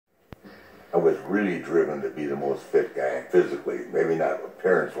I was really driven to be the most fit guy physically, maybe not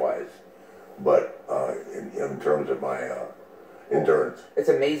appearance-wise, but in terms of my endurance. It's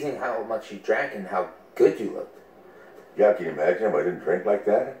amazing how much you drank and how good you looked. Yeah, can you imagine if I didn't drink like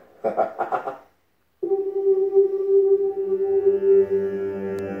that?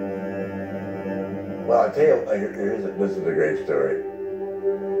 Well, I'll tell you, this is a great story.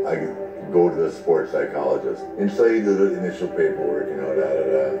 I go to the sports psychologist, and so you do the initial paperwork, you know,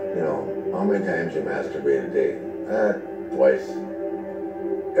 you know, how many times you masturbate a day? Twice.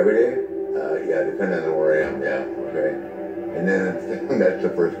 Every day? Yeah, depending on where I am, yeah, okay. And then, that's the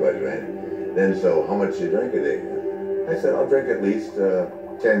first question, right? Then, so, how much do you drink a day? I said, I'll drink at least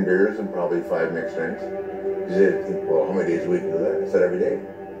 10 beers and probably 5 mixed drinks. He said, well, how many days a week do you do that? I said, every day.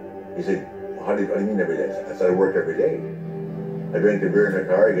 He said, what do you mean every day? I said, I work every day. I drink the beer in the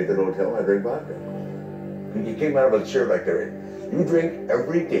car, I get to the hotel, and I drink vodka. He came out of a chair like that. You drink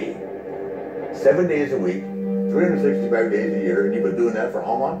every day, 7 days a week, 365 days a year, and you've been doing that for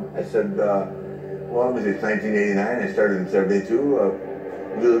how long? I said, well, it was 1989, I started in 72,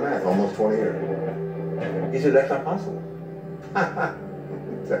 do the math, almost 20 years. He said, that's not possible.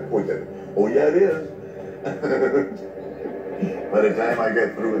 Oh yeah, it is. By the time I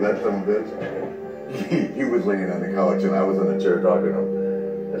got through with that son of a bitch, he was laying on the couch and I was in the chair talking to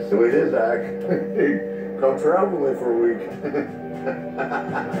him. That's the way it is, Doc. Come travel with me for a week.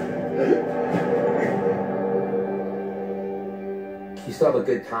 You still have a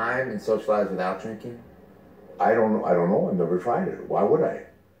good time and socialize without drinking? I don't know. I've never tried it. Why would I?